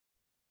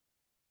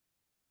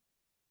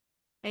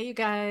Hey, you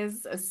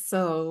guys.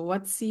 So,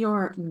 what's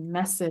your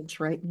message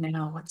right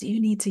now? What do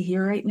you need to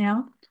hear right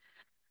now?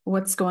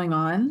 What's going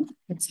on?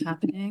 What's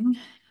happening?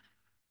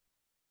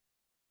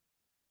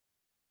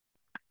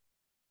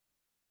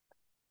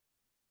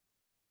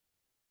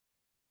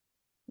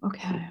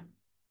 Okay.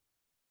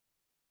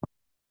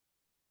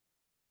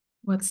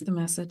 What's the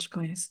message,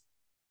 please?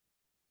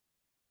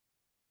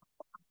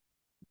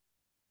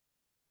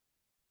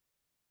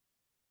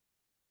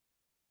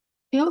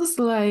 Feels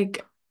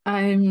like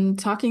I'm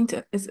talking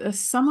to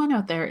someone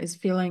out there is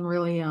feeling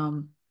really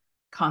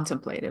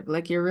contemplative.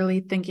 Like you're really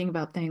thinking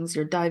about things.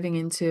 You're diving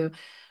into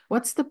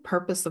what's the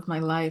purpose of my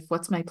life?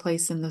 What's my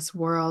place in this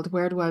world?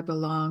 Where do I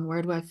belong?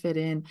 Where do I fit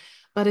in?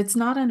 But it's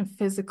not on a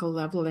physical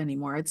level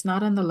anymore. It's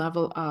not on the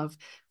level of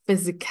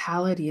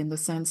physicality in the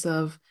sense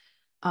of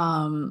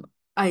um,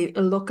 I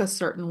look a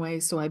certain way,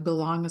 so I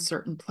belong a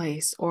certain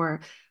place, or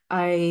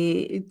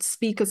I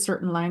speak a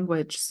certain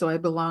language, so I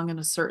belong in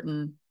a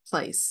certain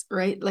place,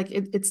 right? Like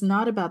it's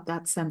not about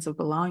that sense of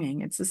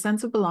belonging. It's a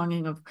sense of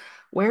belonging of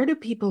where do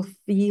people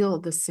feel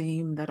the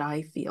same that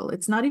I feel?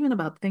 It's not even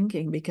about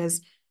thinking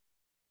because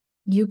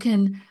you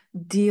can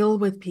deal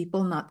with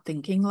people not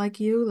thinking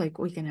like you. Like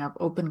we can have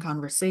open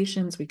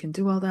conversations, we can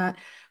do all that.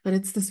 But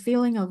it's this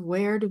feeling of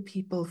where do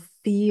people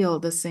feel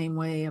the same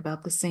way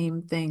about the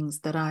same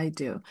things that I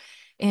do?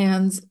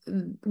 And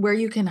where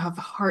you can have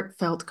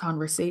heartfelt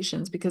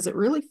conversations because it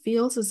really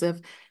feels as if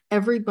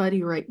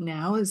everybody right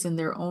now is in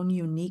their own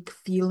unique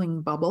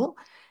feeling bubble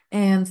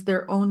and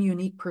their own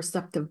unique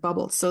perceptive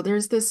bubble. So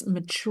there's this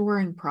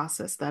maturing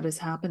process that is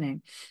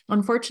happening.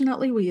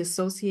 Unfortunately, we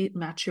associate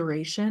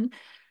maturation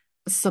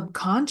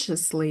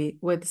subconsciously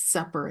with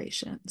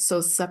separation.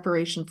 So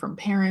separation from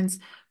parents,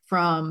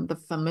 from the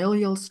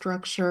familial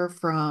structure,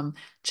 from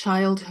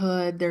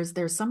childhood.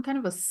 There's some kind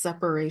of a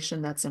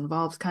separation that's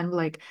involved, kind of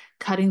like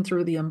cutting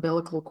through the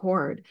umbilical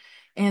cord.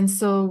 And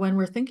so when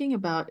we're thinking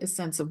about a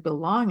sense of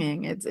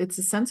belonging, it's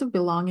a sense of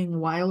belonging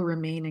while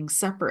remaining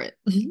separate.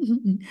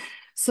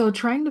 So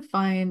trying to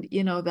find,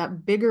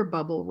 that bigger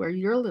bubble where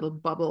your little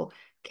bubble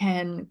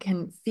can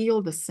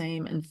feel the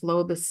same and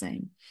flow the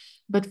same.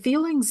 But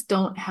feelings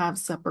don't have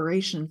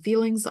separation.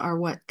 Feelings are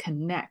what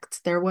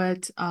connect. They're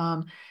what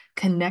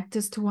connect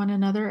us to one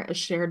another. A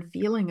shared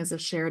feeling is a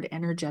shared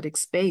energetic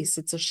space.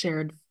 It's a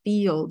shared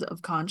field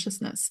of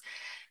consciousness.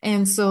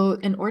 And so,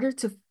 in order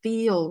to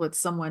feel with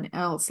someone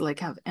else, like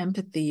have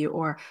empathy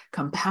or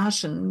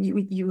compassion,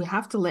 you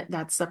have to let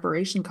that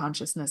separation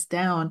consciousness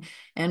down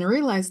and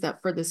realize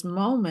that for this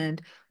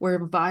moment,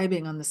 we're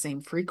vibing on the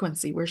same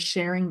frequency. We're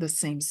sharing the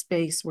same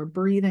space. We're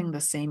breathing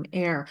the same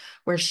air.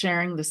 We're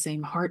sharing the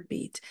same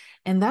heartbeat.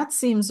 And that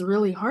seems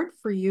really hard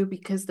for you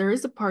because there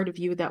is a part of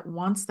you that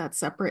wants that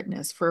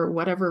separateness for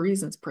whatever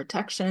reasons,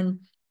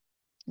 protection,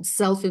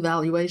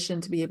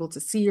 self-evaluation, to be able to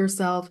see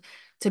yourself,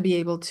 to be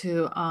able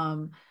to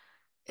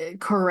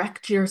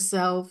correct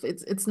yourself.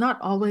 It's not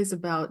always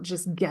about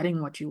just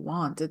getting what you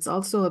want. It's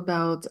also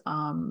about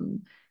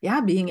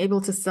yeah, being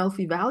able to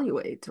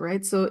self-evaluate,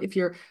 right? So if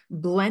you're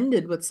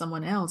blended with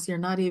someone else, you're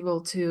not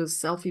able to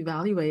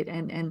self-evaluate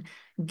and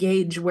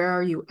gauge where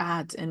are you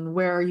at and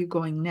where are you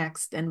going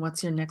next and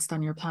what's your next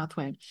on your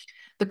pathway.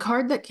 The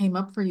card that came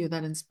up for you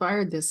that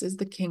inspired this is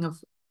the King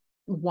of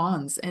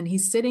Wands, and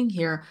he's sitting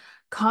here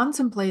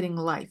contemplating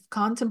life,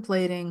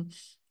 contemplating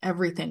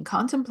everything,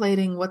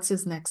 contemplating what's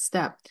his next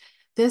step.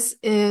 This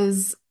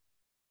is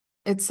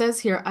it says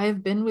here, I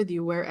have been with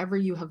you wherever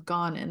you have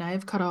gone, and I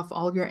have cut off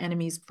all your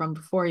enemies from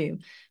before you.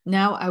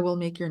 Now I will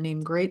make your name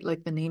great,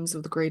 like the names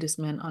of the greatest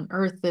men on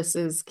earth. This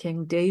is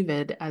King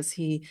David as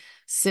he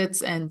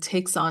sits and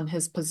takes on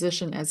his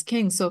position as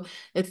king. So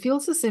it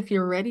feels as if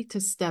you're ready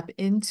to step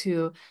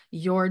into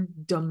your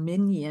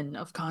dominion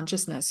of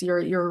consciousness.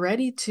 You're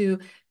ready to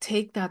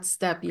take that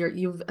step.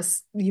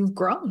 You've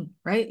grown,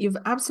 right? You've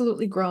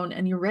absolutely grown,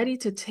 and you're ready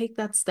to take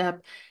that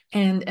step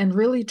and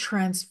really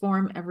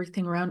transform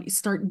everything around you.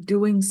 Start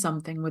doing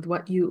something with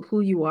what you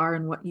who you are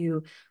and what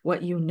you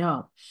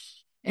know.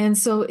 And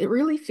so it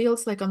really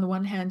feels like on the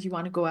one hand you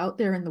want to go out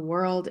there in the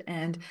world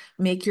and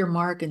make your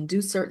mark and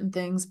do certain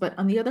things, but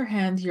on the other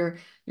hand you're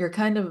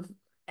kind of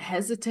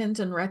hesitant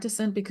and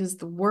reticent because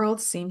the world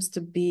seems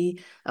to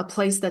be a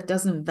place that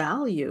doesn't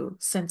value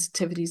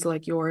sensitivities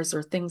like yours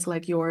or things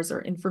like yours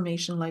or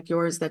information like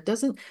yours, that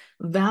doesn't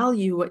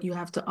value what you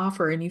have to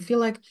offer, and you feel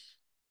like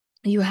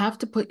you have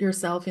to put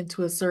yourself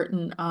into a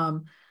certain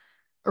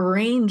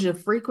range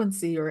of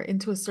frequency or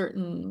into a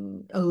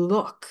certain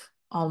look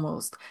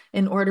almost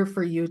in order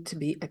for you to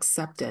be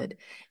accepted.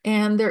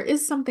 And there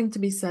is something to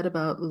be said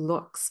about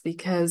looks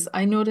because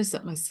I notice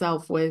it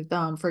myself with,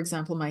 for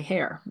example, my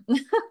hair.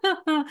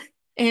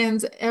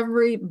 And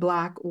every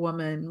Black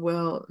woman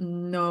will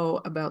know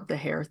about the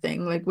hair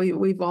thing. Like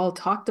we've all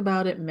talked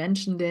about it,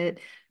 mentioned it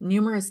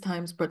numerous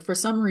times, but for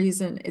some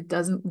reason it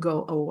doesn't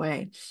go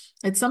away.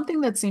 It's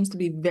something that seems to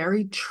be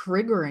very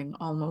triggering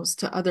almost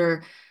to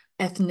other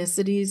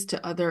ethnicities,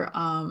 to other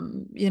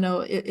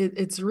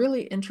it's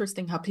really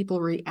interesting how people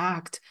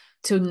react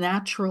to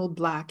natural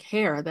black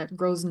hair that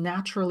grows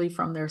naturally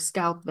from their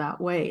scalp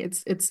that way.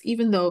 It's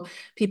even though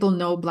people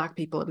know black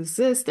people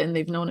exist and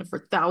they've known it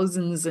for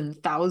thousands and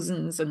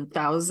thousands and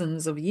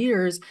thousands of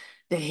years,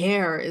 the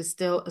hair is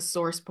still a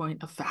source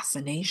point of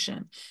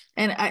fascination.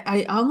 And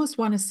I almost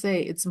want to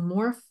say it's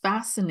more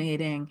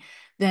fascinating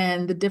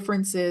than the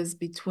differences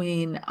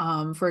between,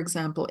 for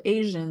example,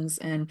 Asians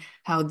and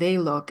how they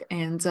look.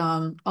 And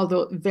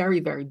although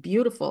very, very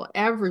beautiful,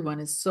 everyone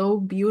is so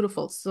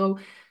beautiful, so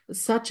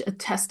such a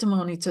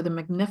testimony to the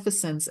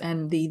magnificence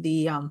and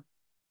the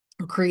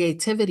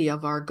creativity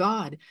of our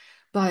God.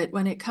 But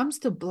when it comes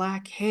to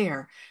black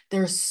hair,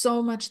 there's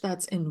so much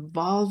that's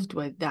involved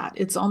with that.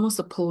 It's almost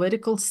a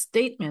political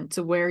statement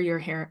to wear your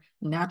hair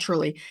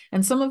naturally.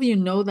 And some of you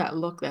know that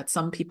look that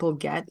some people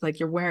get, like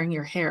you're wearing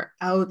your hair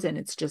out and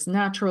it's just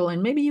natural.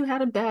 And maybe you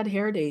had a bad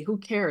hair day. Who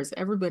cares?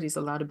 Everybody's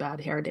allowed a bad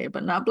hair day,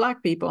 but not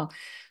black people.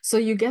 So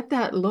you get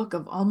that look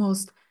of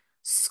almost,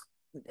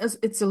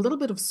 it's a little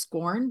bit of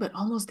scorn, but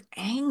almost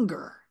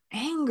anger.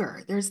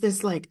 Anger. There's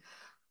this like,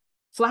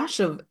 flash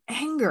of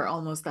anger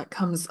almost that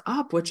comes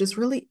up, which is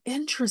really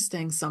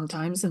interesting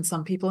sometimes in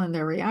some people and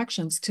their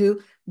reactions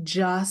to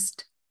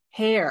just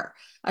hair.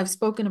 I've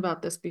spoken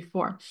about this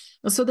before.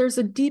 So there's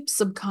a deep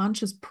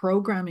subconscious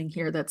programming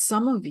here that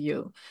some of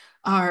you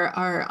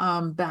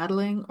are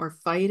battling or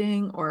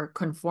fighting or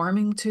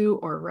conforming to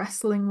or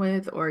wrestling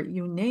with, or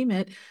you name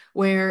it,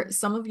 where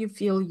some of you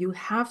feel you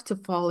have to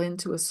fall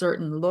into a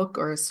certain look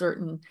or a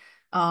certain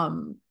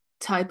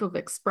type of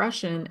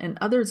expression, and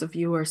others of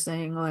you are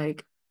saying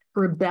like,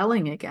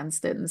 rebelling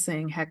against it and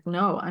saying, heck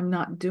no, I'm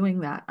not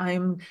doing that.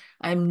 I'm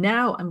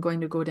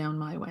going to go down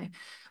my way.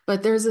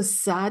 But there's a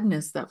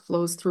sadness that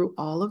flows through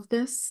all of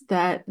this,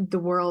 that the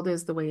world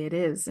is the way it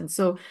is. And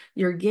so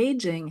you're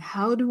gauging,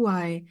 how do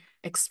I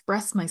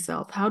express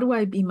myself? How do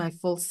I be my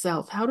full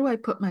self? How do I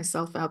put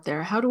myself out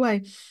there? How do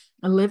I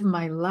live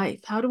my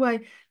life? How do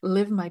I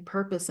live my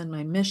purpose and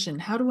my mission?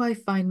 How do I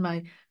find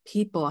my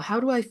people? How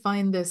do I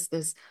find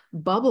this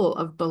bubble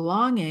of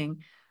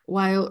belonging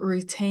while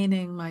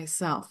retaining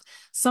myself?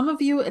 Some of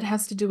you, it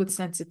has to do with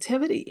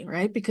sensitivity,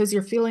 right? Because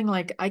you're feeling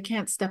like, I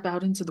can't step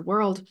out into the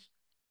world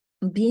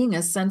being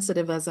as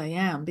sensitive as I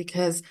am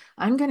because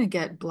I'm going to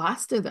get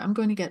blasted. I'm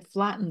going to get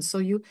flattened. So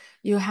you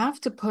have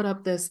to put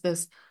up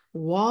this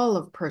wall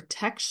of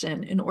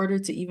protection in order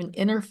to even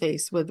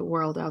interface with the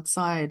world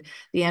outside.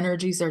 The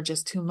energies are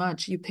just too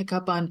much. You pick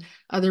up on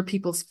other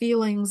people's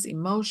feelings,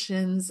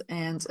 emotions,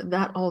 and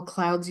that all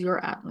clouds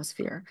your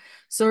atmosphere.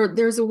 So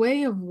there's a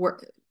way of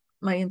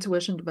my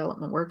intuition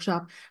development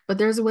workshop, but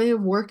there's a way of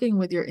working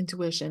with your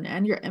intuition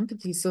and your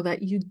empathy so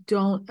that you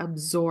don't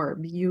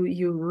absorb.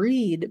 You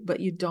read, but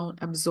you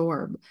don't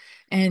absorb,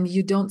 and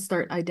you don't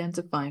start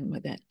identifying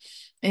with it.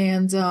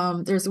 And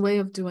there's a way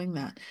of doing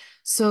that.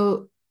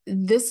 So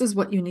this is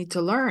what you need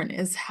to learn,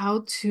 is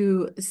how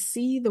to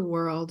see the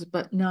world,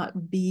 but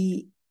not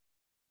be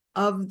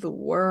of the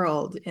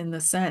world in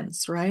the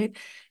sense, right?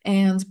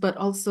 And but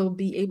also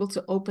be able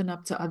to open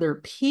up to other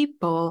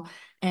people,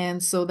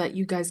 and so that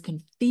you guys can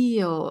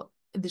feel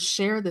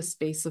share the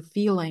space of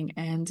feeling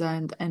and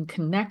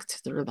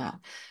connect through that.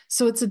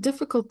 So it's a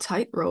difficult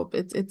tightrope.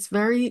 It's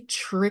very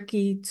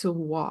tricky to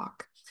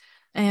walk.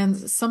 And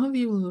some of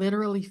you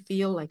literally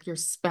feel like you're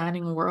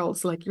spanning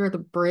worlds, like you're the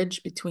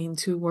bridge between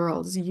two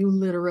worlds. You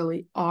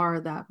literally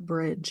are that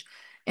bridge.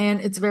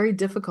 And it's very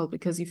difficult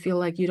because you feel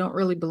like you don't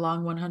really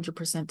belong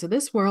 100% to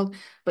this world,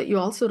 but you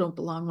also don't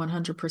belong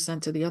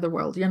 100% to the other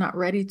world. You're not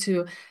ready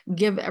to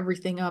give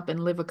everything up and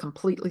live a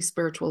completely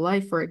spiritual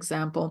life, for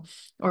example,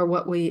 or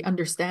what we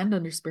understand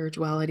under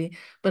spirituality.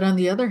 But on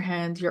the other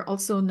hand, you're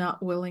also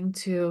not willing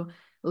to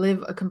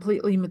live a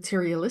completely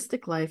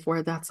materialistic life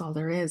where that's all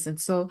there is.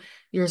 And so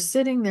you're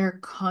sitting there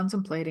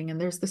contemplating, and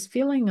there's this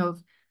feeling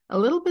of a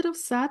little bit of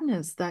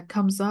sadness that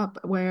comes up,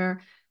 where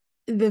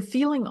the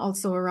feeling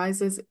also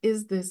arises,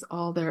 is this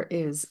all there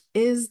is?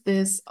 Is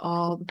this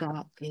all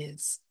that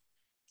is?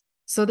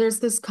 So there's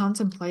this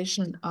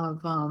contemplation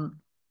of,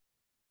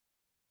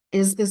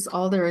 is this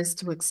all there is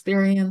to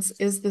experience?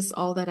 Is this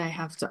all that I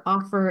have to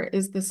offer?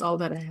 Is this all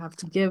that I have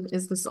to give?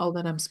 Is this all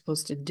that I'm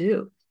supposed to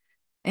do?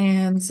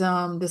 And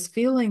this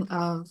feeling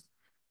of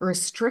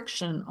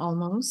restriction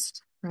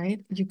almost,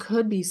 right? You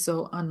could be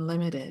so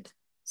unlimited.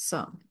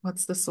 So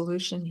what's the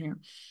solution here?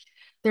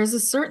 There's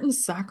a certain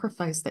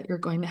sacrifice that you're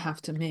going to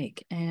have to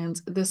make. And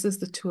this is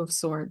the Two of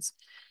Swords.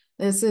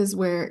 This is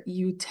where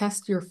you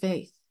test your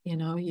faith. You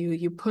know,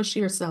 you push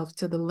yourself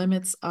to the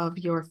limits of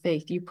your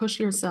faith. You push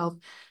yourself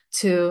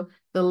to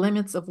the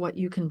limits of what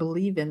you can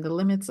believe in, the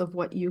limits of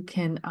what you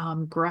can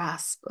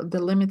grasp, the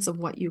limits of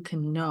what you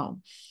can know.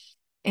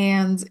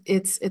 And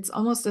it's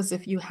almost as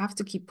if you have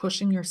to keep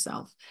pushing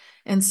yourself.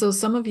 And so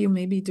some of you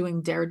may be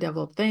doing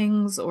daredevil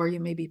things, or you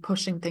may be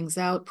pushing things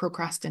out,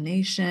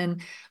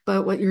 procrastination.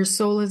 But what your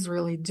soul is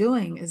really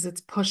doing is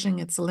it's pushing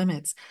its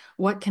limits.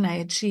 What can I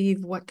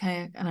achieve? What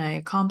can I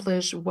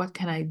accomplish? What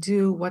can I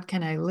do? What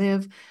can I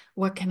live?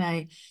 What can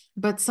I?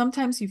 But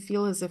sometimes you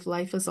feel as if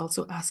life is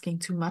also asking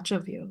too much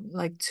of you,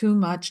 like too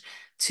much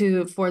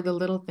to for the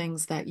little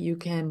things that you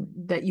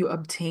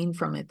obtain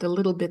from it, the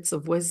little bits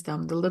of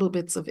wisdom, the little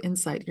bits of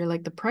insight. You're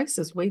like, the price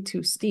is way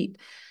too steep.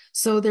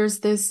 So there's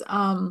this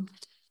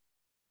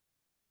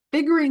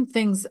figuring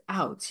things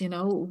out,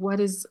 what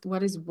is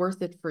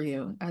worth it for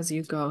you as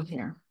you go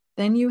here.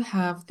 Then you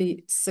have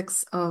the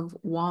Six of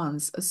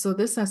Wands. So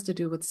this has to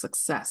do with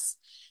success.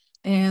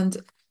 And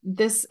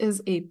this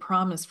is a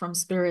promise from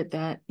Spirit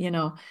that,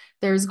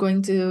 there's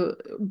going to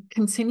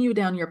continue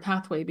down your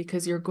pathway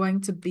because you're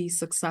going to be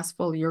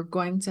successful. You're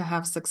going to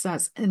have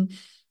success. And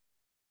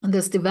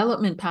this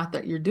development path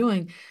that you're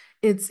doing,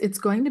 it's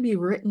going to be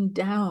written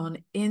down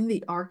in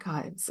the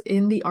archives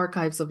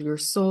of your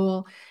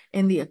soul,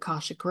 in the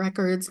Akashic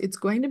records. It's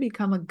going to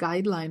become a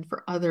guideline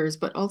for others,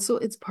 but also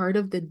it's part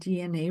of the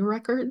DNA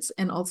records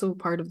and also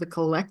part of the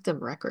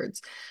collective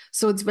records.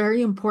 So it's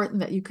very important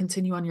that you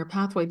continue on your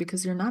pathway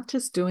because you're not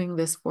just doing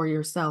this for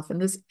yourself.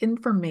 And this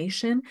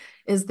information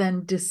is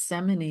then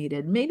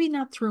disseminated, maybe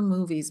not through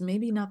movies,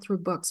 maybe not through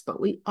books,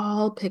 but we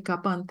all pick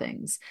up on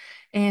things.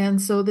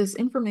 And so this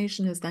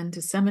information is then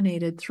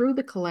disseminated through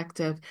the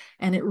collective,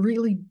 and it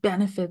really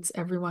benefits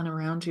everyone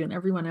around you and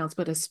everyone else,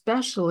 but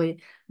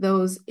especially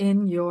those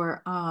in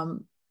your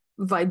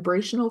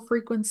vibrational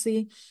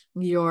frequency,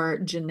 your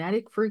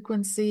genetic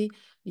frequency,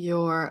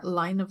 your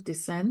line of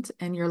descent,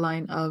 and your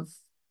line of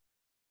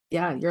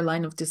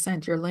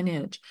descent, your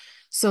lineage.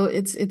 So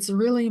it's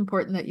really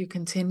important that you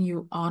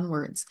continue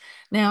onwards.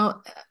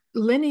 Now,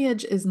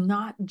 lineage is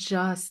not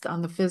just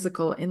on the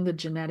physical in the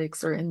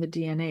genetics or in the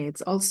DNA.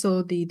 It's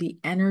also the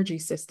energy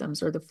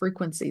systems or the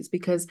frequencies,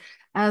 because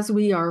as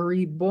we are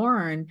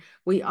reborn,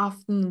 we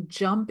often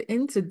jump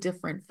into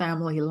different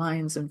family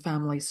lines and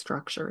family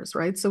structures,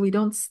 right? So we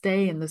don't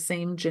stay in the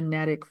same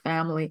genetic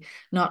family.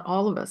 Not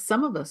all of us.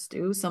 Some of us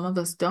do, some of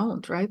us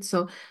don't, right?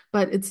 So,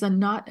 but it's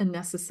not a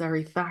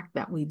necessary fact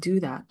that we do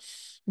that.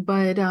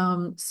 But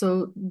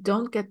so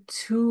don't get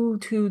too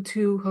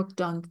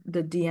hooked on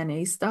the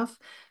DNA stuff,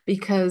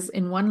 because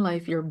in one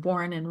life you're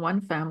born in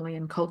one family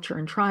and culture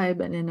and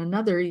tribe, and in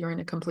another you're in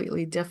a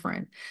completely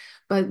different.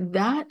 But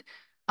that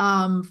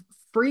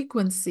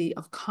frequency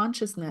of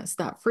consciousness,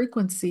 that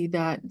frequency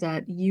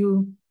that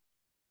you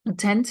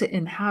tend to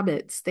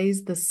inhabit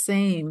stays the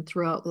same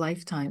throughout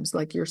lifetimes.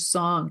 Like your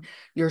song,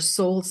 your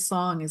soul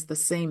song is the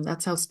same.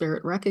 That's how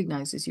Spirit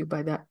recognizes you,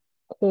 by that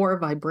core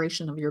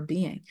vibration of your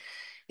being.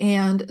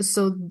 And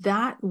so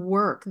that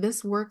work,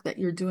 this work that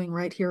you're doing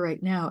right here,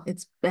 right now,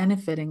 it's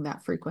benefiting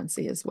that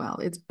frequency as well.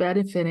 It's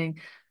benefiting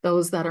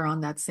those that are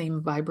on that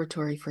same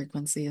vibratory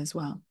frequency as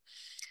well.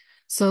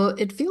 So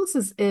it feels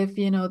as if,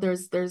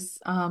 there's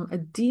a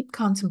deep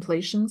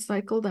contemplation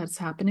cycle that's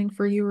happening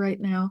for you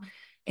right now.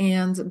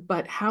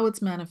 But how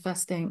it's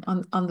manifesting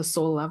on the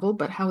soul level,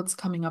 but how it's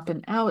coming up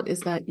and out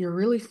is that you're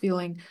really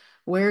feeling,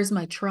 where's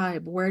my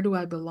tribe? Where do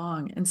I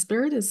belong? And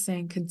Spirit is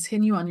saying,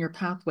 continue on your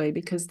pathway,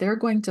 because they're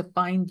going to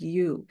find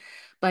you.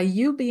 By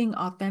you being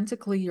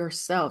authentically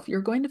yourself,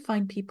 you're going to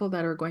find people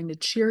that are going to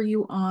cheer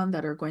you on,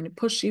 that are going to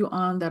push you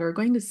on, that are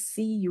going to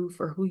see you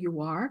for who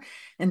you are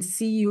and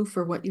see you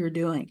for what you're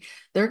doing.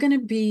 They're going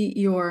to be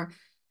your,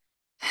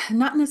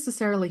 not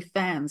necessarily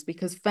fans,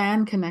 because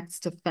fan connects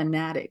to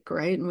fanatic,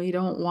 right? And we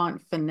don't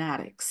want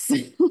fanatics.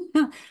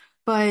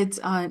 But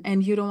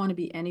and you don't want to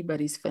be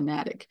anybody's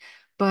fanatic.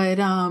 But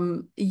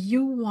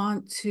you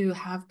want to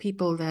have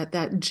people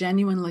that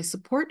genuinely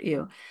support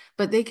you,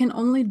 but they can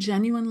only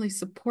genuinely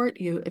support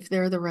you if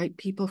they're the right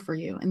people for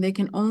you. And they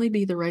can only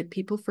be the right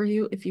people for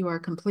you if you are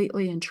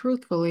completely and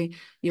truthfully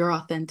your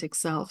authentic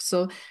self.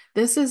 So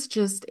this is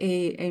just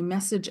a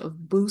message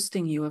of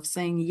boosting you, of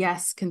saying,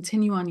 yes,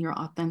 continue on your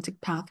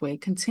authentic pathway,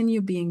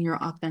 continue being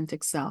your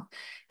authentic self,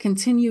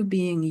 continue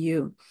being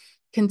you.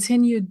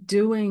 Continue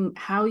doing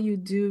how you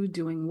do,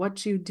 doing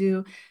what you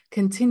do.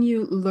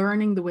 Continue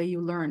learning the way you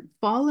learn.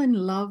 Fall in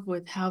love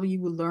with how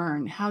you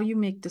learn, how you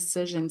make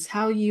decisions,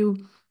 how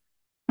you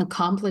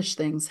accomplish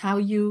things, how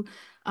you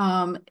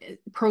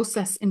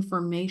process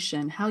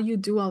information, how you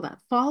do all that.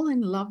 Fall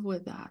in love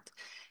with that.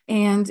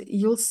 And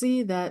you'll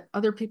see that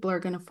other people are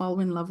going to fall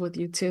in love with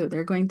you too.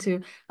 They're going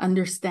to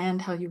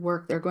understand how you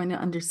work. They're going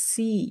to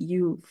see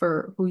you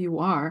for who you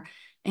are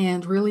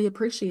and really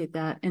appreciate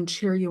that and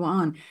cheer you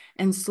on.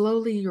 And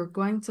slowly you're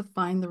going to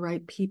find the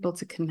right people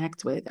to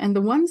connect with. And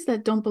the ones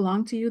that don't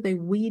belong to you, they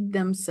weed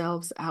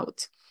themselves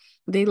out.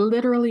 They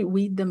literally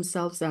weed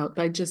themselves out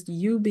by just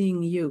you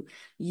being you.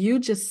 You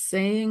just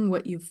saying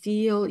what you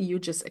feel, you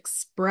just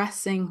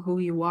expressing who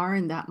you are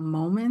in that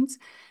moment,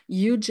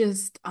 you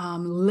just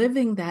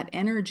living that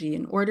energy.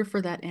 In order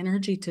for that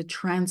energy to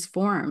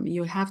transform,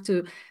 you have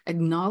to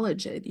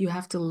acknowledge it, you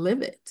have to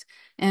live it.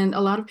 And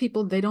a lot of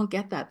people, they don't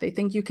get that. They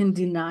think you can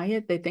deny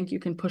it, they think you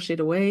can push it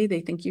away,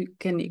 they think you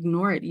can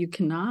ignore it. You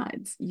cannot.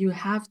 You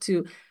have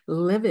to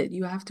live it,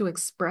 you have to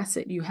express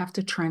it, you have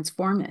to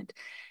transform it.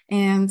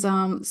 And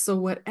so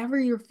whatever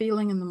you're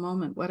feeling in the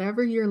moment,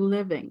 whatever you're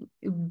living,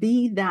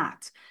 be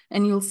that,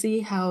 and you'll see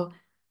how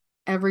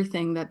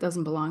everything that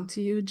doesn't belong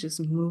to you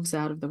just moves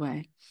out of the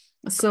way.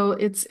 So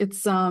it's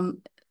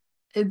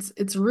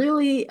It's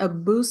really a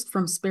boost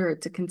from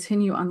spirit to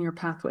continue on your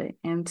pathway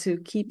and to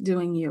keep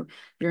doing you.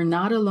 You're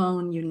not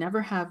alone. You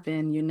never have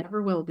been. You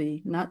never will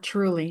be, not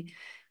truly.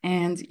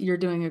 And you're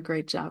doing a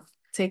great job.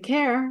 Take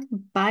care.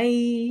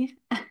 Bye.